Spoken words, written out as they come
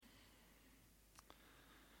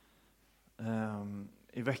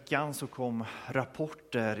I veckan så kom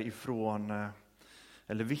rapporter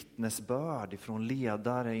eller vittnesbörd ifrån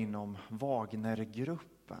ledare inom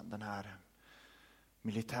Wagnergruppen, den här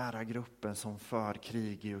militära gruppen som för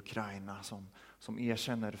krig i Ukraina, som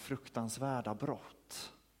erkänner fruktansvärda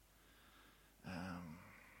brott.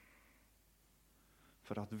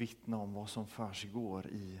 För att vittna om vad som försiggår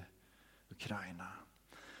i Ukraina.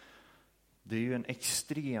 Det är ju en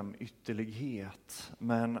extrem ytterlighet,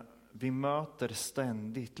 men vi möter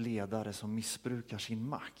ständigt ledare som missbrukar sin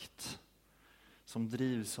makt, som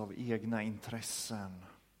drivs av egna intressen.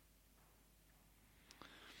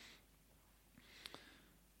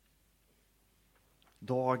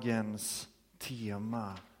 Dagens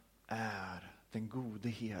tema är den gode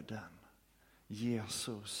herden.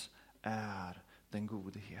 Jesus är den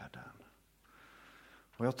gode herden.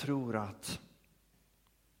 Och jag tror att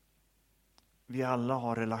vi alla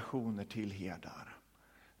har relationer till herdar.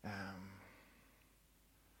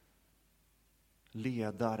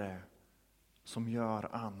 Ledare som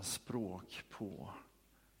gör anspråk på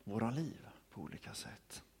våra liv på olika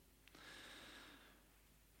sätt.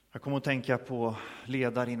 Jag kommer att tänka på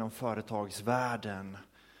ledare inom företagsvärlden.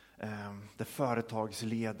 Där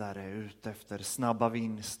företagsledare är ute efter snabba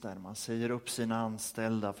vinster. Man säger upp sina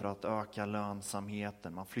anställda för att öka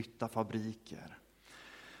lönsamheten. Man flyttar fabriker.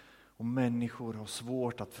 Och människor har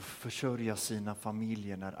svårt att försörja sina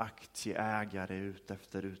familjer när aktieägare är ute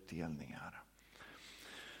efter utdelningar.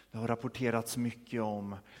 Det har rapporterats mycket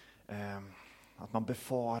om att man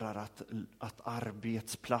befarar att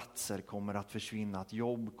arbetsplatser kommer att försvinna, att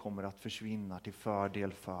jobb kommer att försvinna till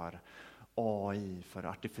fördel för AI, för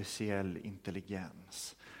artificiell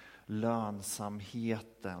intelligens.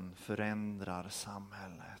 Lönsamheten förändrar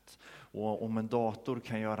samhället. Och om en dator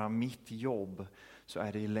kan göra mitt jobb så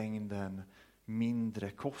är det i längden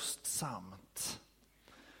mindre kostsamt.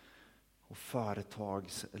 Och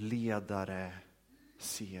företagsledare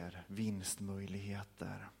ser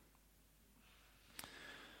vinstmöjligheter.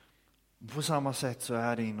 På samma sätt så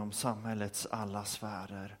är det inom samhällets alla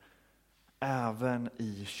sfärer. Även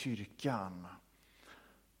i kyrkan.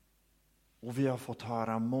 Och vi har fått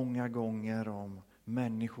höra många gånger om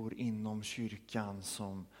människor inom kyrkan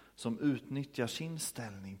som utnyttjar sin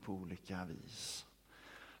ställning på olika vis.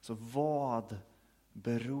 Så vad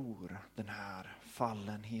beror den här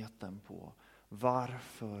fallenheten på?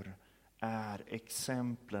 Varför är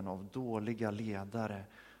exemplen av dåliga ledare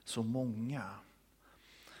så många?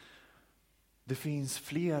 Det finns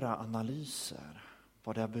flera analyser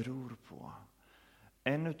vad det beror på.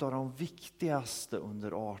 En av de viktigaste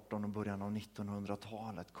under 1800- och början av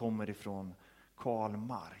 1900-talet kommer ifrån Karl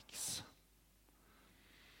Marx.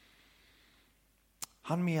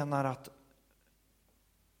 Han menar att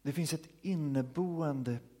det finns ett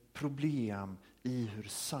inneboende problem i hur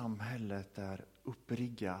samhället är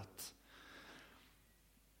uppriggat.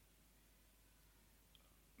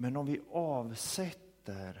 Men om vi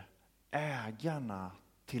avsätter ägarna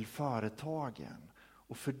till företagen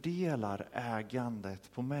och fördelar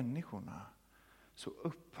ägandet på människorna så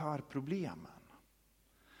upphör problemen.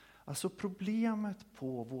 Alltså problemet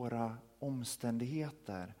på våra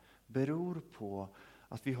omständigheter beror på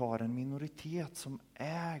att vi har en minoritet som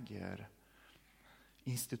äger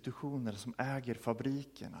institutioner, som äger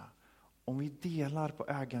fabrikerna. Om vi delar på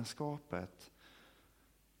ägarskapet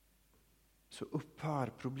så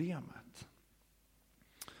upphör problemet.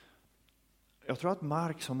 Jag tror att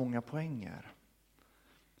Marx har många poänger.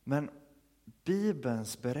 Men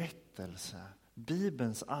Bibelns berättelse,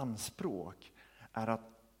 Bibelns anspråk är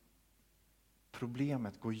att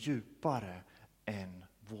problemet går djupare än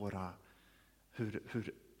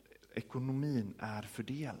hur ekonomin är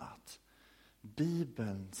fördelat.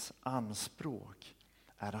 Bibelns anspråk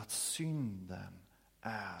är att synden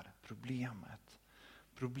är problemet.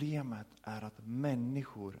 Problemet är att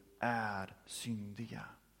människor är syndiga.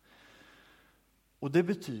 Och det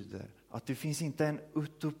betyder att det finns inte en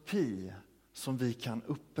utopi som vi kan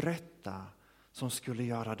upprätta som skulle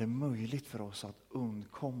göra det möjligt för oss att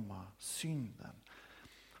undkomma synden.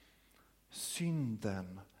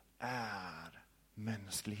 Synden är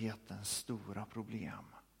mänsklighetens stora problem.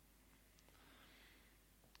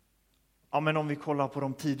 Ja, men om vi kollar på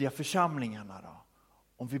de tidiga församlingarna då.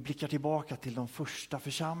 Om vi blickar tillbaka till de första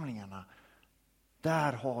församlingarna.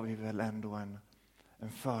 Där har vi väl ändå en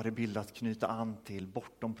förebild att knyta an till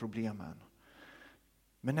bortom problemen.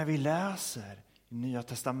 Men när vi läser i Nya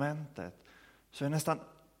testamentet så är nästan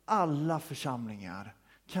alla församlingar,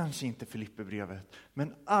 kanske inte Filipperbrevet,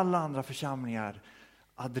 men alla andra församlingar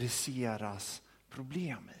adresseras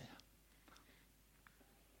problem i.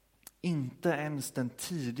 Inte ens den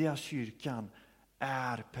tidiga kyrkan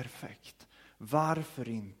är perfekt. Varför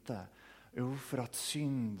inte? Jo, för att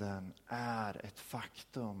synden är ett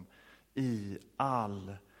faktum i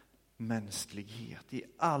all mänsklighet. I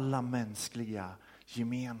alla mänskliga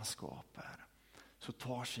gemenskaper så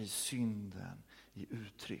tar sig synden i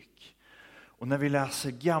uttryck. Och när vi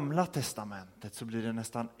läser Gamla testamentet så blir det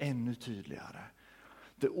nästan ännu tydligare.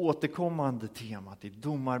 Det återkommande temat i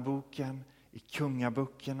Domarboken, i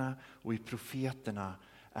Kungaböckerna och i profeterna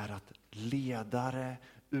är att ledare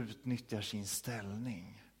utnyttjar sin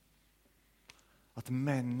ställning. Att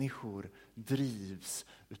människor drivs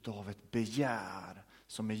utav ett begär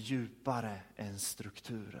som är djupare än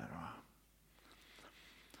strukturer.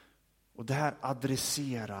 Och det här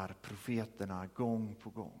adresserar profeterna gång på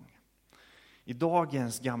gång. I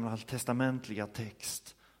dagens gammaltestamentliga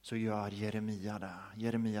text så gör Jeremia det.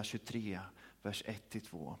 Jeremia 23, vers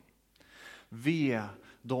 1-2. Ve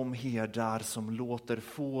de herdar som låter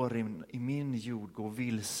fåren i min jord gå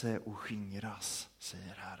vilse och skingras,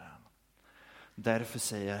 säger Herren. Därför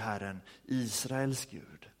säger Herren, Israels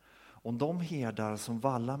Gud, om de herdar som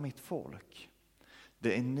vallar mitt folk,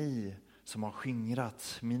 det är ni som har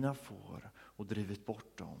skingrat mina får och drivit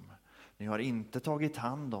bort dem. Ni har inte tagit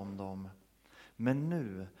hand om dem, men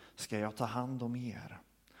nu ska jag ta hand om er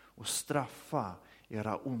och straffa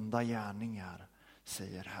era onda gärningar,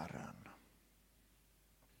 säger Herren.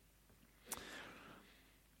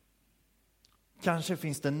 Kanske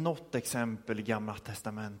finns det något exempel i Gamla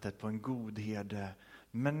testamentet på en god herde,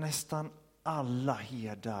 men nästan alla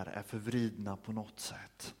herdar är förvridna på något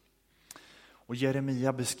sätt. Och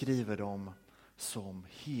Jeremia beskriver dem som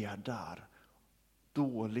herdar,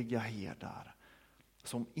 dåliga herdar,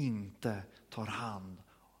 som inte tar hand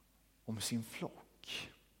om sin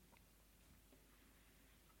flock.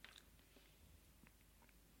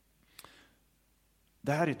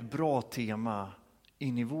 Det här är ett bra tema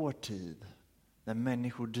in i vår tid, när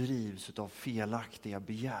människor drivs av felaktiga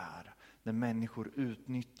begär, när människor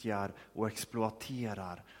utnyttjar och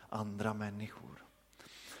exploaterar andra människor.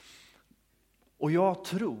 Och jag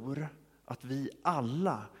tror att vi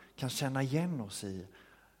alla kan känna igen oss i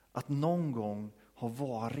att någon gång ha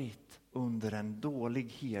varit under en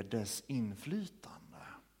dålig herdes inflytande.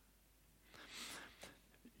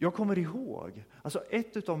 Jag kommer ihåg, alltså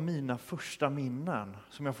ett av mina första minnen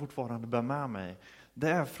som jag fortfarande bär med mig, det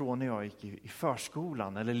är från när jag gick i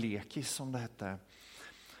förskolan, eller lekis som det hette.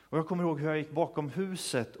 Och jag kommer ihåg hur jag gick bakom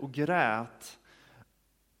huset och grät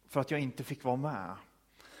för att jag inte fick vara med.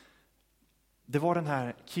 Det var den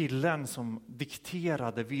här killen som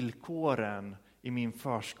dikterade villkoren i min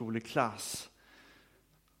förskoleklass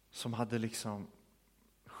som hade liksom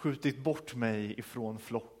skjutit bort mig ifrån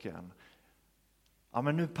flocken. Ja,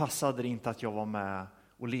 men nu passade det inte att jag var med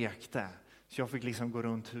och lekte. Så jag fick liksom gå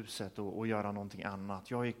runt huset och göra någonting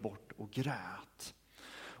annat. Jag gick bort och grät.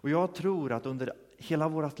 Och jag tror att under hela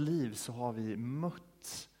vårt liv så har vi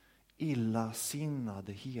mött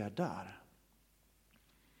illasinnade herdar.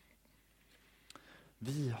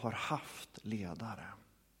 Vi har haft ledare.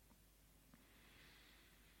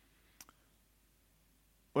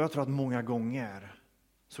 Och jag tror att många gånger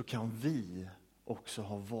så kan vi också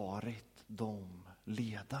ha varit de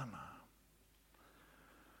ledarna.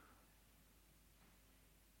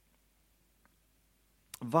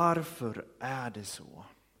 Varför är det så?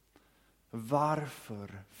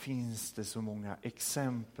 Varför finns det så många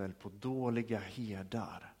exempel på dåliga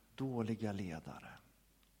herdar, dåliga ledare?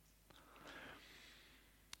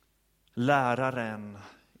 Läraren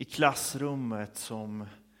i klassrummet som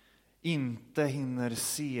inte hinner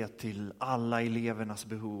se till alla elevernas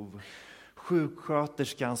behov.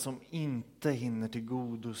 Sjuksköterskan som inte hinner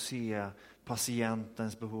tillgodose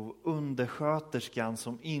patientens behov. Undersköterskan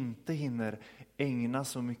som inte hinner ägna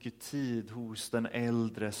så mycket tid hos den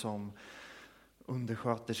äldre som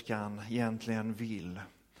undersköterskan egentligen vill.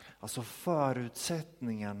 Alltså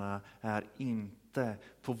förutsättningarna är inte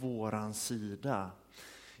på våran sida.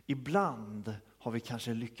 Ibland har vi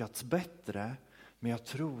kanske lyckats bättre, men jag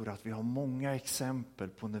tror att vi har många exempel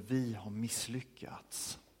på när vi har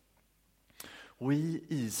misslyckats. Och i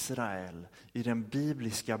Israel, i den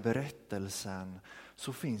bibliska berättelsen,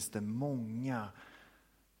 så finns det många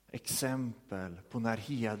exempel på när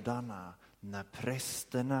herdarna, när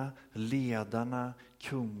prästerna, ledarna,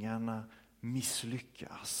 kungarna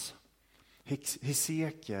misslyckas.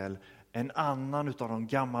 Hesekiel, en annan av de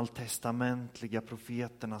gammaltestamentliga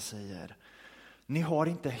profeterna, säger: ni har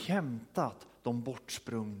inte hämtat de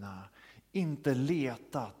bortsprungna, inte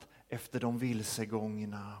letat efter de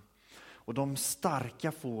vilsegångna. Och de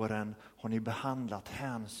starka fåren har ni behandlat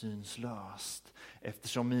hänsynslöst.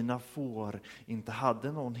 Eftersom mina får inte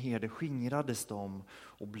hade någon herde skingrades de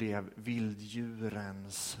och blev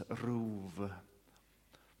vilddjurens rov.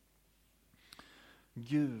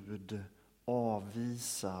 Gud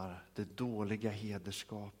avvisar det dåliga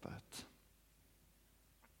hederskapet.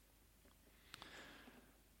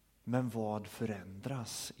 Men vad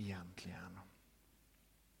förändras egentligen?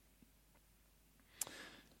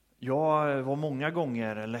 Jag var många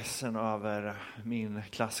gånger ledsen över min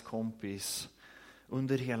klasskompis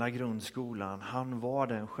under hela grundskolan. Han var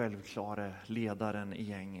den självklara ledaren i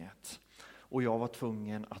gänget. Och jag var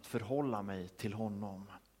tvungen att förhålla mig till honom.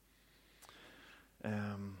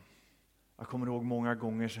 Jag kommer ihåg många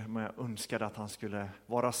gånger som jag önskade att han skulle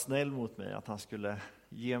vara snäll mot mig. Att han skulle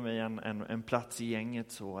ge mig en plats i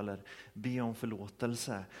gänget så, eller be om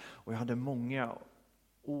förlåtelse. Och jag hade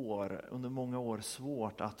under många år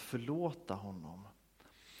svårt att förlåta honom.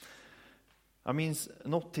 Jag minns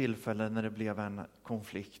något tillfälle när det blev en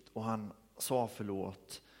konflikt och han sa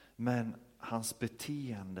förlåt, men hans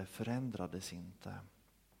beteende förändrades inte.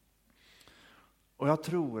 Och jag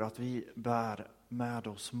tror att vi bär med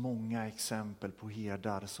oss många exempel på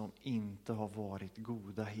herdar som inte har varit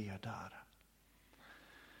goda herdar.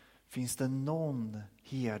 Finns det någon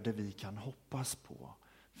herde vi kan hoppas på?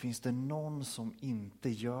 Finns det någon som inte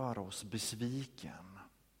gör oss besviken?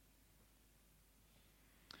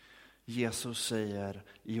 Jesus säger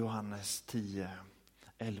i Johannes 10,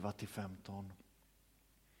 11-15.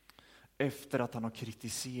 Efter att han har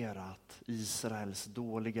kritiserat Israels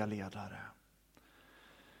dåliga ledare.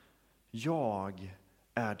 Jag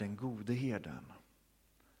är den gode herden.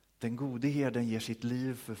 Den gode herden ger sitt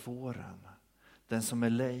liv för fåren. Den som är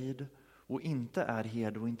lejd och inte är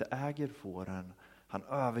herde och inte äger fåren, han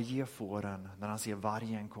överger fåren när han ser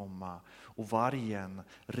vargen komma, och vargen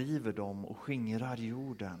river dem och skingrar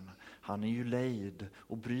jorden. Han är ju lejd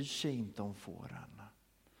och bryr sig inte om fåren.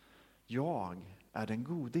 Jag är den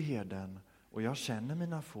gode herden och jag känner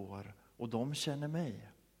mina får och de känner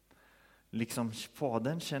mig. Liksom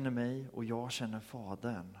fadern känner mig och jag känner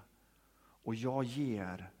fadern. Och jag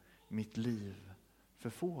ger mitt liv för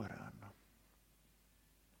fåren.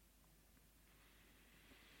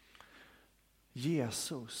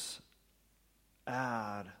 Jesus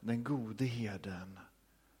är den gode herden.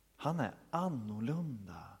 Han är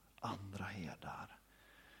annorlunda andra herdar.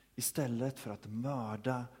 Istället för att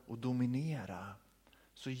mörda och dominera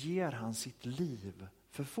så ger han sitt liv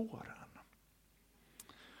för fåren.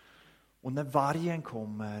 Och när vargen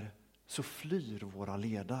kommer så flyr våra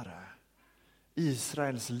ledare.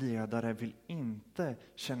 Israels ledare vill inte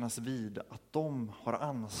kännas vid att de har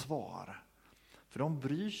ansvar. För de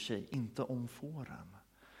bryr sig inte om fåren.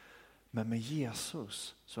 Men med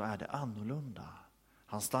Jesus så är det annorlunda.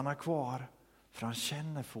 Han stannar kvar för han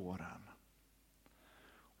känner fåren.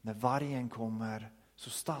 När vargen kommer så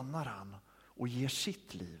stannar han och ger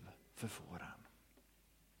sitt liv för fåren.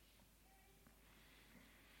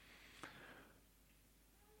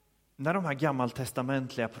 När de här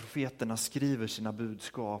gammaltestamentliga profeterna skriver sina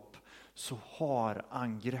budskap så har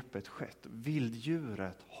angreppet skett.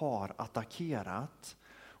 Vilddjuret har attackerat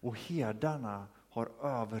och herdarna har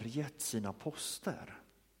övergett sina poster.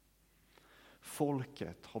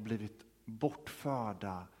 Folket har blivit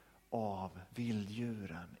bortförda av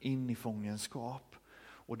vilddjuren in i fångenskap.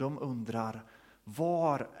 Och de undrar,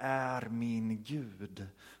 var är min Gud?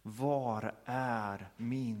 Var är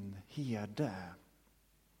min herde?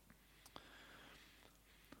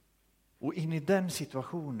 Och in i den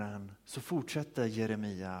situationen så fortsätter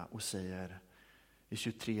Jeremia och säger i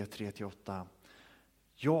 23, 3-8.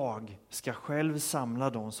 Jag ska själv samla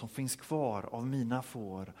de som finns kvar av mina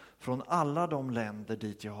får från alla de länder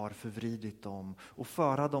dit jag har förvridit dem och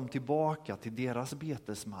föra dem tillbaka till deras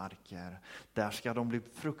betesmarker. Där ska de bli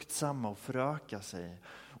fruktsamma och föröka sig.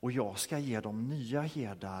 Och jag ska ge dem nya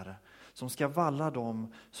herdar som ska valla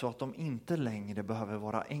dem så att de inte längre behöver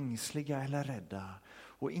vara ängsliga eller rädda.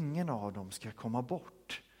 Och ingen av dem ska komma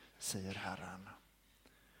bort, säger Herren.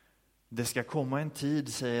 Det ska komma en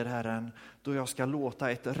tid, säger Herren, då jag ska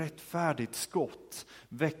låta ett rättfärdigt skott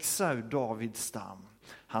växa ur Davids stam.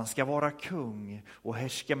 Han ska vara kung och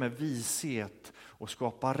härska med vishet och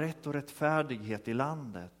skapa rätt och rättfärdighet i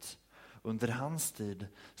landet. Under hans tid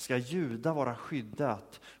ska Juda vara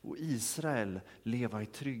skyddat och Israel leva i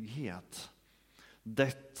trygghet.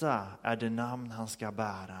 Detta är det namn han ska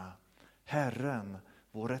bära, Herren,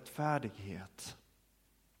 vår rättfärdighet.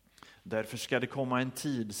 Därför ska det komma en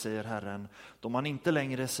tid, säger Herren, då man inte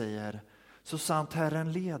längre säger, så sant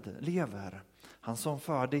Herren lever, han som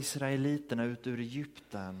förde israeliterna ut ur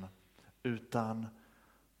Egypten, utan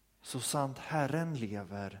Så sant Herren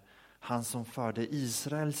lever, han som förde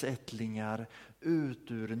Israels ättlingar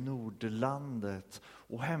ut ur Nordlandet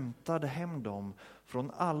och hämtade hem dem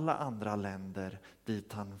från alla andra länder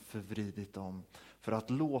dit han förvridit dem, för att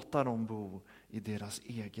låta dem bo i deras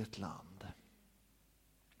eget land.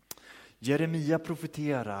 Jeremia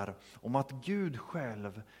profeterar om att Gud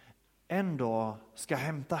själv en dag ska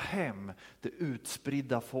hämta hem det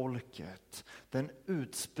utspridda folket, den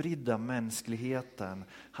utspridda mänskligheten.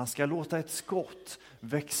 Han ska låta ett skott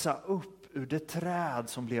växa upp ur det träd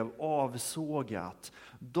som blev avsågat,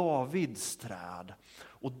 Davids träd.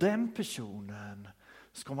 Och den personen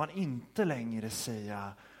ska man inte längre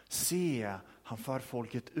säga, se, han för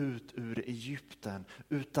folket ut ur Egypten,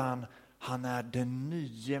 utan han är den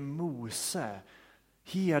nye Mose,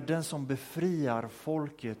 herden som befriar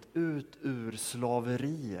folket ut ur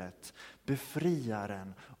slaveriet,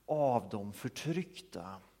 befriaren av de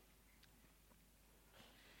förtryckta.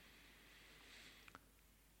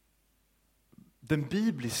 Den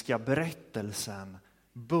bibliska berättelsen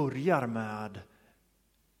börjar med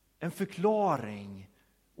en förklaring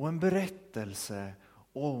och en berättelse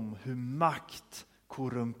om hur makt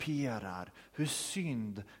korrumperar, hur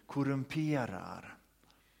synd korrumperar.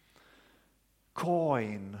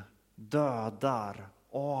 Kain dödar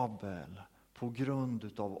Abel på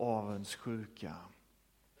grund av avundsjuka.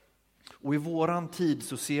 Och i våran tid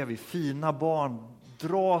så ser vi fina barn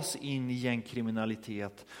dras in i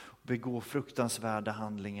gängkriminalitet och begå fruktansvärda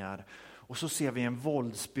handlingar. Och så ser vi en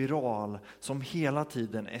våldsspiral som hela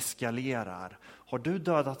tiden eskalerar. Har du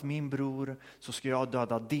dödat min bror så ska jag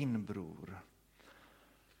döda din bror.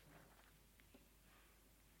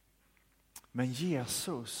 Men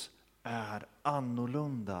Jesus är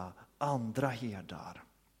annorlunda, andra herdar.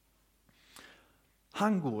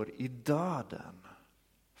 Han går i döden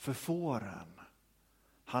för fåren.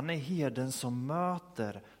 Han är herden som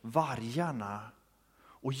möter vargarna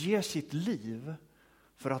och ger sitt liv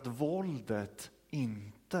för att våldet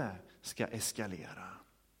inte ska eskalera.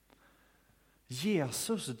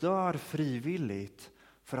 Jesus dör frivilligt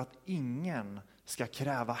för att ingen ska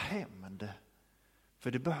kräva hämnd.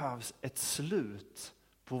 För det behövs ett slut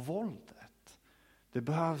på våldet. Det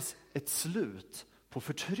behövs ett slut på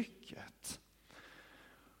förtrycket.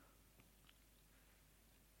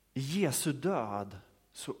 I Jesu död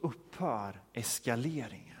så upphör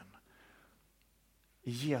eskaleringen.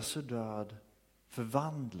 I Jesu död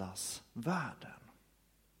förvandlas världen.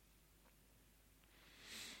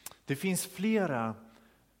 Det finns flera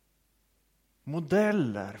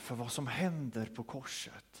modeller för vad som händer på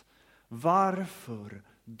korset. Varför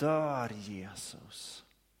dör Jesus?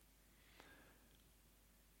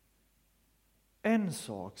 En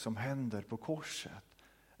sak som händer på korset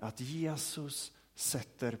är att Jesus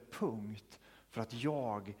sätter punkt för att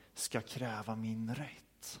jag ska kräva min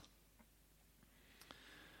rätt.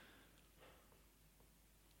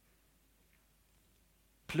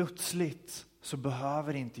 Plötsligt så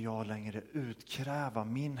behöver inte jag längre utkräva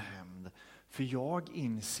min hämnd, för jag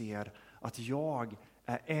inser att jag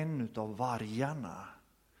är en utav vargarna.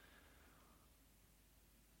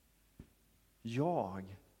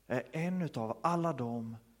 Jag är en utav alla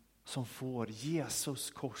dem som får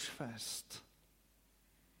Jesus korsfäst.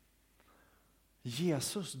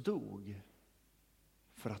 Jesus dog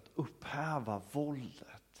för att upphäva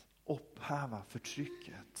våldet, upphäva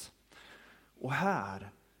förtrycket. Och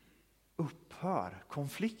här upphör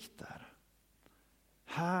konflikter.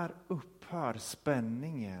 Här upphör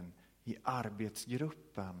spänningen i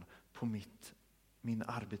arbetsgruppen på min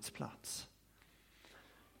arbetsplats.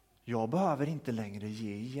 Jag behöver inte längre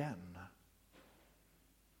ge igen.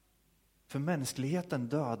 För mänskligheten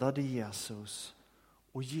dödade Jesus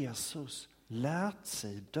och Jesus lät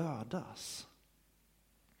sig dödas.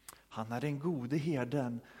 Han är den gode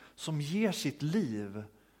herden som ger sitt liv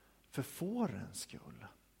för fårens skull.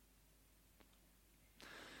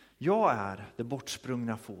 Jag är det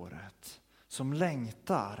bortsprungna fåret som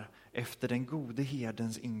längtar efter den gode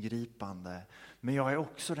herdens ingripande. Men jag är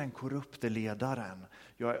också den korrupte ledaren.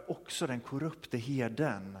 Jag är också den korrupte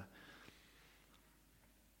herden.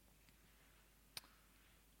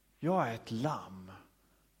 Jag är ett lamm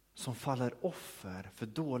som faller offer för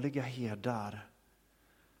dåliga herdar.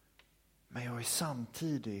 Men jag är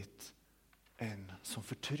samtidigt en som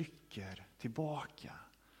förtrycker tillbaka,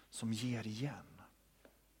 som ger igen.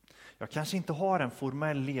 Jag kanske inte har en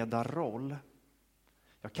formell ledarroll.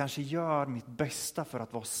 Jag kanske gör mitt bästa för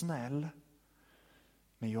att vara snäll.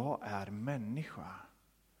 Men jag är människa.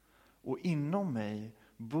 Och inom mig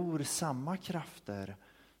bor samma krafter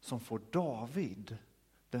som får David,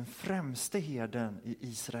 den främste herden i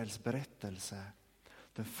Israels berättelse,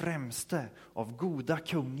 den främste av goda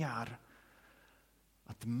kungar,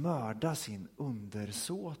 att mörda sin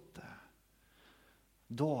undersåte.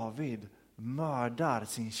 David mördar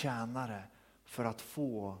sin tjänare för att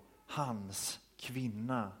få hans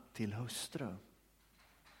kvinna till hustru.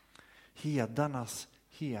 Hedarnas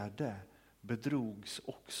herde bedrogs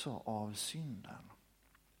också av synden.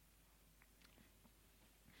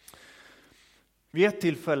 Vid ett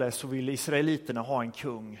tillfälle så vill israeliterna ha en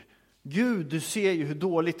kung. Gud, du ser ju hur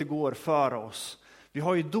dåligt det går för oss. Vi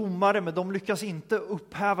har ju domare, men de lyckas inte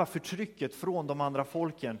upphäva förtrycket från de andra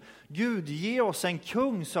folken. Gud, ge oss en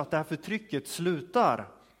kung så att det här förtrycket slutar.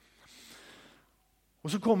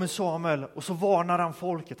 Och så kommer Samuel och så varnar han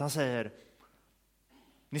folket. Han säger,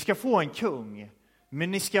 ni ska få en kung,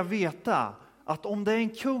 men ni ska veta att om det är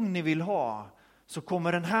en kung ni vill ha, så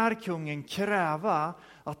kommer den här kungen kräva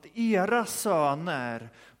att era söner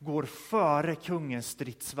går före kungens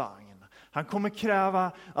stridsvagn. Han kommer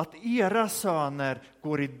kräva att era söner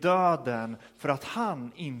går i döden för att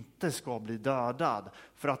han inte ska bli dödad.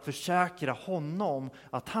 För att försäkra honom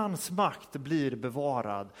att hans makt blir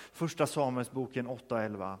bevarad. Första Samuelsboken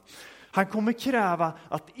 8:11. Han kommer kräva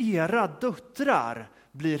att era döttrar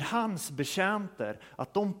blir hans betjänter.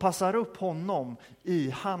 Att de passar upp honom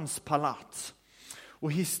i hans palats.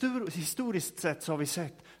 Och historiskt sett så har vi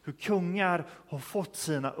sett hur kungar har fått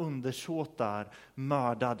sina undersåtar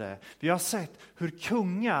mördade. Vi har sett hur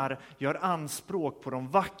kungar gör anspråk på de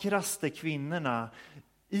vackraste kvinnorna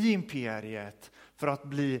i imperiet för att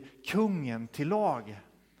bli kungen till lag.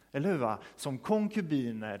 Eller hur va? Som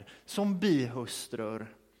konkubiner, som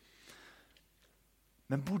bihustrur.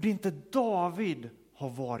 Men borde inte David ha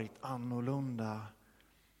varit annorlunda?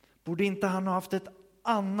 Borde inte han ha haft ett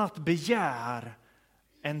annat begär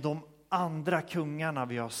än de andra kungarna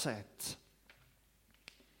vi har sett?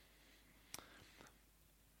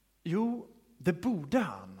 Jo, det borde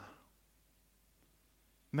han.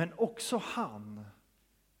 Men också han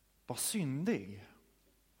var syndig.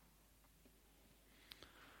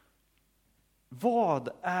 Vad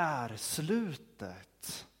är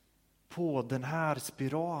slutet på den här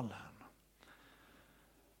spiralen?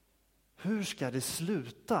 Hur ska det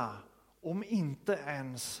sluta om inte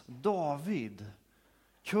ens David,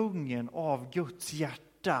 kungen av Guds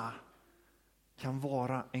hjärta, kan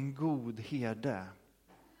vara en god herde?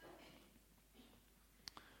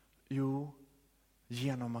 Jo,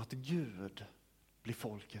 genom att Gud blir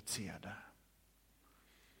folkets herde.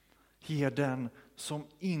 Herden som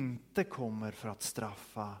inte kommer för att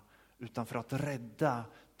straffa utan för att rädda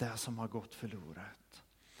det som har gått förlorat.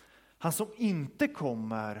 Han som inte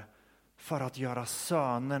kommer för att göra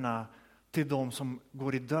sönerna till de som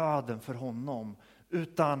går i döden för honom,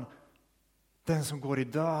 utan den som går i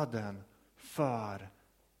döden för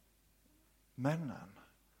männen.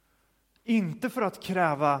 Inte för att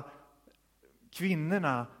kräva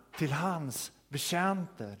kvinnorna till hans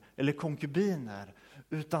betjänter eller konkubiner,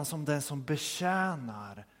 utan som den som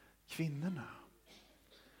betjänar kvinnorna.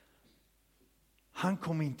 Han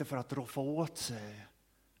kom inte för att roffa åt sig,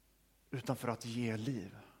 utan för att ge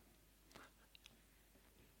liv.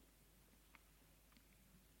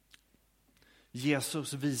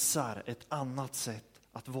 Jesus visar ett annat sätt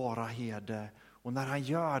att vara herde, och när han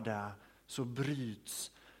gör det så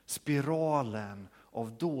bryts spiralen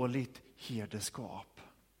av dåligt herdeskap.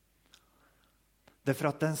 Därför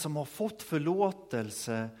att den som har fått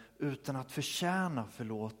förlåtelse utan att förtjäna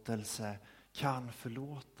förlåtelse kan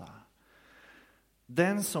förlåta.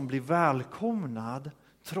 Den som blir välkomnad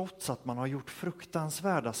trots att man har gjort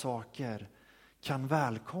fruktansvärda saker kan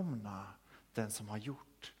välkomna den som har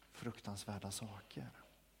gjort fruktansvärda saker.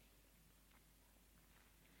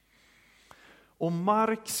 Om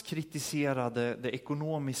Marx kritiserade det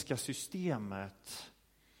ekonomiska systemet,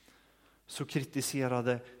 så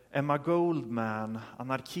kritiserade Emma Goldman,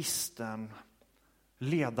 anarkisten,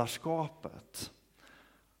 ledarskapet.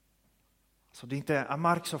 Så det är inte,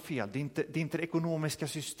 Marx har fel, det är inte det ekonomiska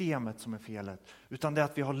systemet som är felet, utan det är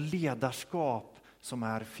att vi har ledarskap som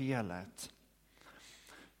är felet.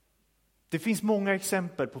 Det finns många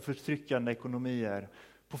exempel på förtryckande ekonomier,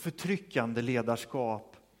 på förtryckande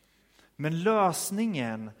ledarskap. Men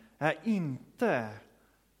lösningen är inte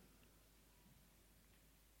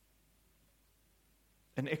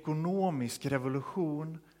en ekonomisk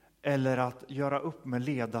revolution eller att göra upp med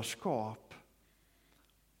ledarskap.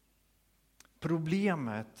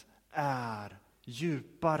 Problemet är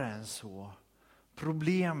djupare än så.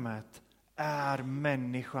 Problemet är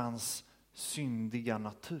människans syndiga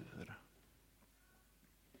natur.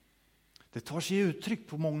 Det tar sig uttryck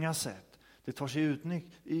på många sätt. Det tar sig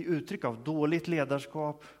i uttryck av dåligt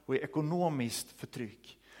ledarskap och i ekonomiskt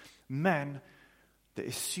förtryck. Men Det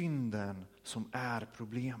är synden som är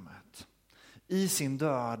problemet. I sin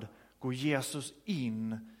död går Jesus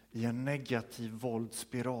in i en negativ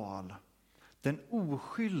våldsspiral. Den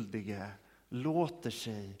oskyldige låter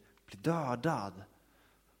sig bli dödad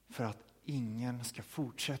för att ingen ska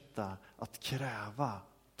fortsätta att kräva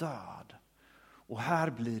död. Och här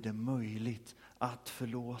blir det möjligt att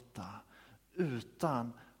förlåta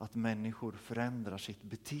utan att människor förändrar sitt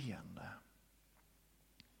beteende.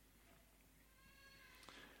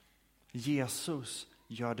 Jesus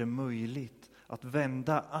gör det möjligt att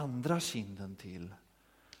vända andra kinden till.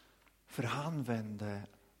 För han vände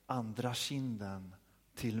andra kinden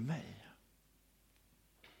till mig.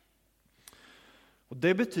 Och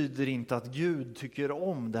det betyder inte att Gud tycker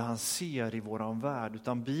om det han ser i våran värld.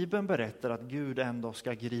 Utan Bibeln berättar att Gud ändå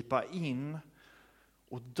ska gripa in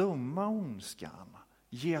och döma ondskan.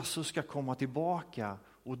 Jesus ska komma tillbaka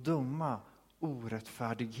och döma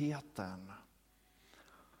orättfärdigheten.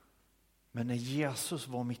 Men när Jesus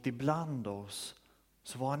var mitt ibland oss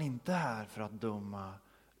så var han inte här för att döma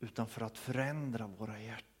utan för att förändra våra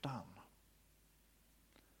hjärtan.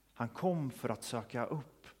 Han kom för att söka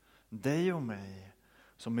upp dig och mig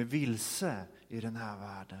som är vilse i den här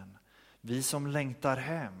världen. Vi som längtar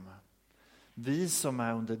hem. Vi som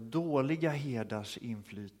är under dåliga herdars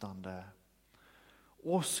inflytande.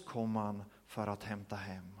 Oss kom han för att hämta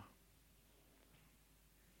hem.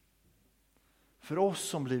 För oss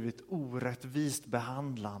som blivit orättvist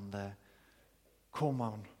behandlande kom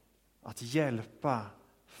han att hjälpa,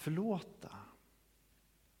 förlåta.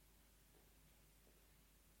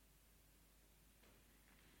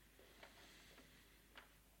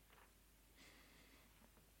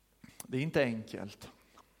 Det är inte enkelt.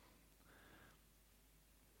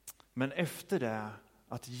 Men efter det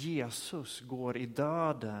att Jesus går i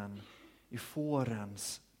döden i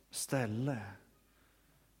fårens ställe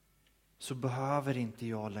så behöver inte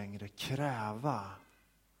jag längre kräva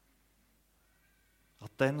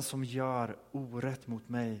att den som gör orätt mot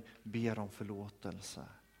mig ber om förlåtelse.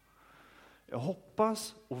 Jag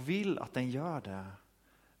hoppas och vill att den gör det.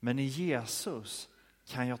 Men i Jesus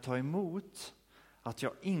kan jag ta emot att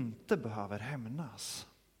jag inte behöver hämnas.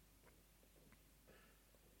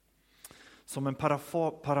 Som en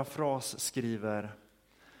parafras skriver: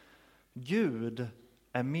 Gud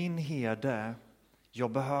är min herde,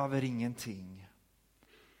 jag behöver ingenting.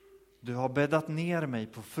 Du har bäddat ner mig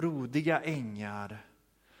på frodiga ängar.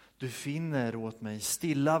 Du finner åt mig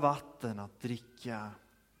stilla vatten att dricka.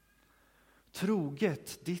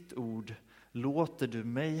 Troget ditt ord låter du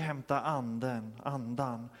mig hämta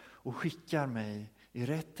andan och skickar mig i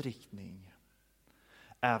rätt riktning.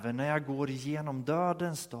 Även när jag går igenom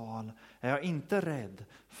dödens dal är jag inte rädd,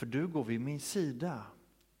 för du går vid min sida.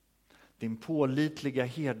 Din pålitliga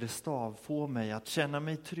herdestav får mig att känna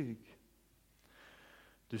mig trygg.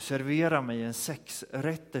 Du serverar mig en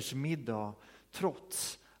 6-rätters middag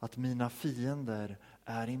trots att mina fiender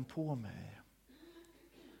är inpå mig.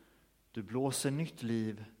 Du blåser nytt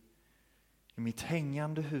liv i mitt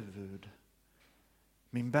hängande huvud.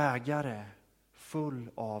 Min bägare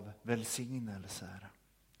full av välsignelser.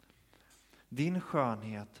 Din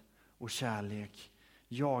skönhet och kärlek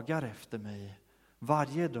jagar efter mig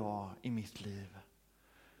varje dag i mitt liv.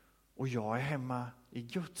 Och jag är hemma i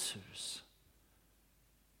Guds hus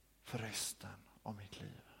för resten av mitt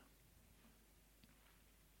liv.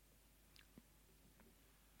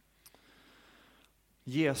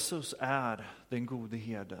 Jesus är den gode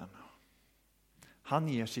herden. Han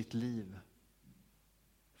ger sitt liv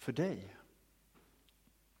för dig.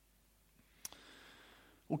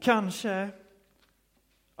 Och kanske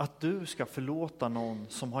att du ska förlåta någon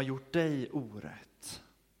som har gjort dig orätt.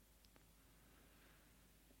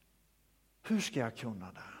 Hur ska jag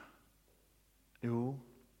kunna det? Jo,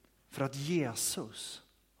 för att Jesus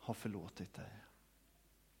har förlåtit dig.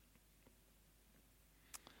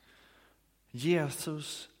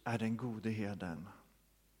 Jesus är den gode herden.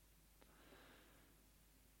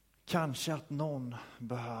 Kanske att någon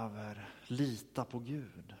behöver lita på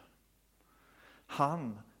Gud.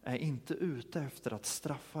 Han är inte ute efter att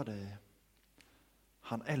straffa dig.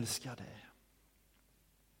 Han älskar dig.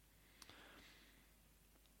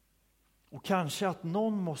 Och kanske att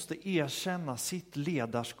någon måste erkänna sitt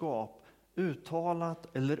ledarskap,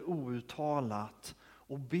 uttalat eller outtalat,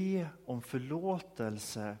 och be om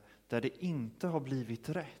förlåtelse där det inte har blivit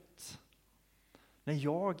rätt. När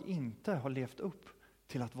jag inte har levt upp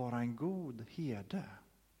till att vara en god herde.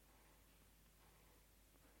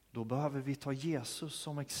 Då behöver vi ta Jesus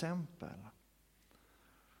som exempel.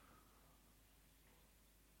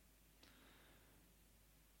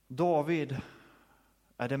 David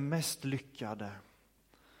är den mest lyckade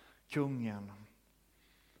kungen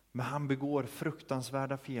Men han begår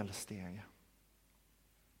fruktansvärda felsteg.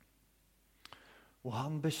 Och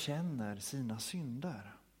han bekänner sina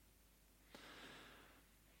synder.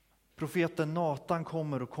 Profeten Natan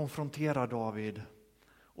kommer och konfronterar David.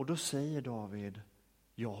 Och då säger David: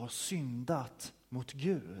 jag har syndat mot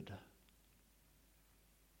Gud.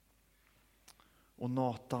 Och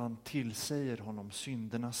Natan tillsäger honom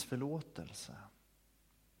syndernas förlåtelse.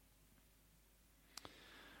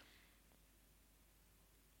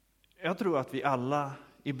 Jag tror att vi alla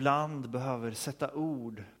ibland behöver sätta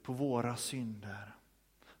ord på våra synder.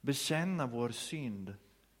 Bekänna vår synd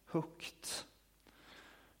högt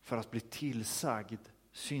för att bli tillsagd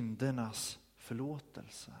syndernas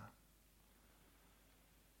förlåtelse.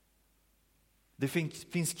 Det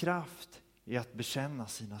finns kraft i att bekänna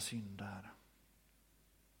sina synder.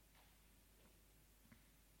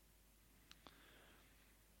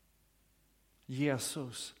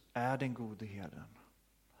 Jesus är den gode herden.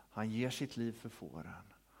 Han ger sitt liv för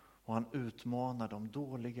fåren och han utmanar de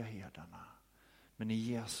dåliga herdarna. Men i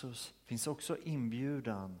Jesus finns också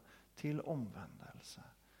inbjudan till omvändelse.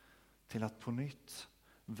 Till att på nytt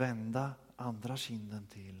vända andra kinden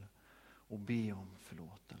till och be om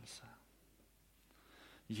förlåtelse.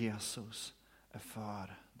 Jesus är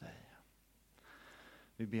för dig.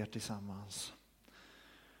 Vi ber tillsammans.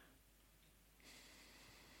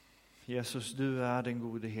 Jesus, du är den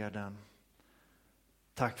gode herden.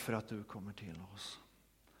 Tack för att du kommer till oss.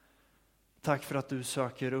 Tack för att du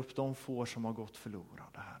söker upp de får som har gått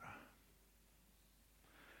förlorade, Herre.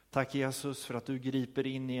 Tack Jesus för att du griper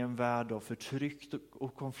in i en värld av förtryck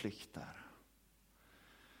och konflikter.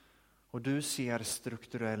 Och du ser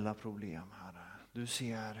strukturella problem, Herre. Du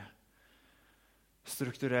ser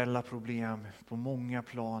strukturella problem på många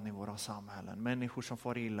plan i våra samhällen. Människor som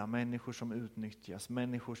far illa, människor som utnyttjas,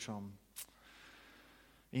 människor som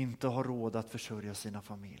inte har råd att försörja sina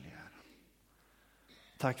familjer.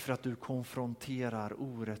 Tack för att du konfronterar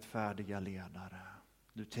orättfärdiga ledare.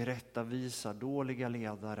 Du tillrättavisar dåliga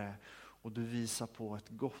ledare och du visar på ett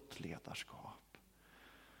gott ledarskap.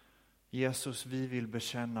 Jesus, vi vill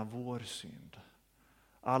bekänna vår synd.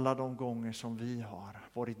 Alla de gånger som vi har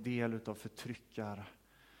varit del utav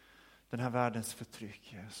den här världens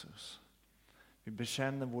förtryck, Jesus. Vi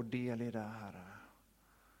bekänner vår del i det, Herre.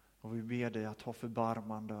 Och vi ber dig att ha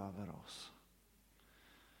förbarmande över oss.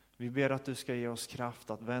 Vi ber att du ska ge oss kraft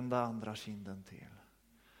att vända andra kinden till.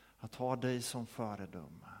 Att ha dig som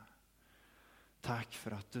föredöme. Tack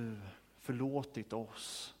för att du förlåtit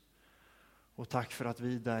oss. Och tack för att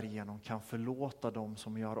vi därigenom kan förlåta dem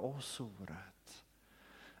som gör oss orätt.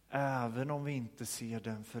 Även om vi inte ser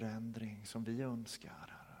den förändring som vi önskar,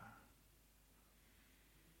 Herre.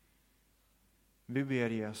 Vi ber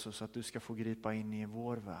Jesus att du ska få gripa in i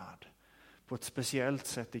vår värld. På ett speciellt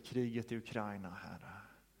sätt i kriget i Ukraina, Herre.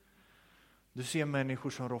 Du ser människor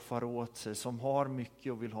som roffar åt sig, som har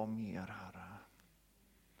mycket och vill ha mer, Herre.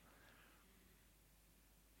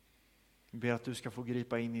 Vi ber att du ska få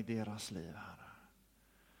gripa in i deras liv, Herre.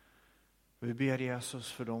 Vi ber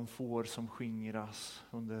Jesus för de får som skingras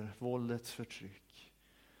under våldets förtryck.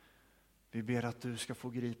 Vi ber att du ska få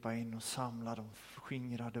gripa in och samla de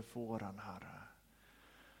skingrade fåren, Herre.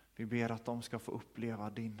 Vi ber att de ska få uppleva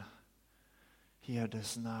din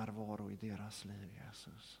herdes närvaro i deras liv,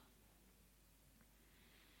 Jesus.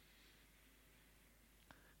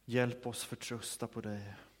 Hjälp oss förtrösta på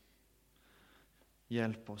dig.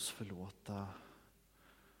 Hjälp oss förlåta.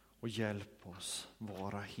 Och hjälp oss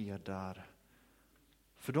vara herdar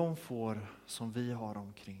för de får som vi har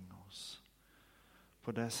omkring oss.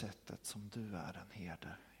 På det sättet som du är en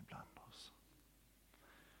herde ibland oss.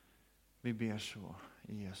 Vi ber så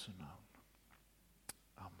i Jesu namn.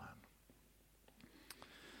 Amen.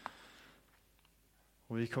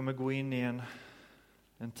 Och vi kommer gå in i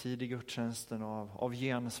en tid i gudstjänsten av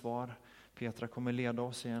gensvar. Petra kommer leda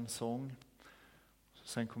oss i en sång.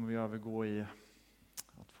 Sen kommer vi övergå i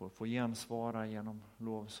att få gensvara genom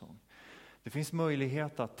lovsång. Det finns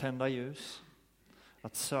möjlighet att tända ljus,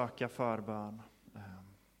 att söka förbön.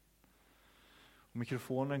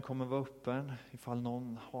 Mikrofonen kommer vara öppen ifall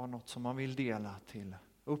någon har något som man vill dela till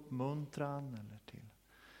uppmuntran eller till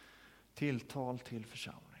tilltal till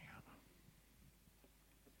församlingen.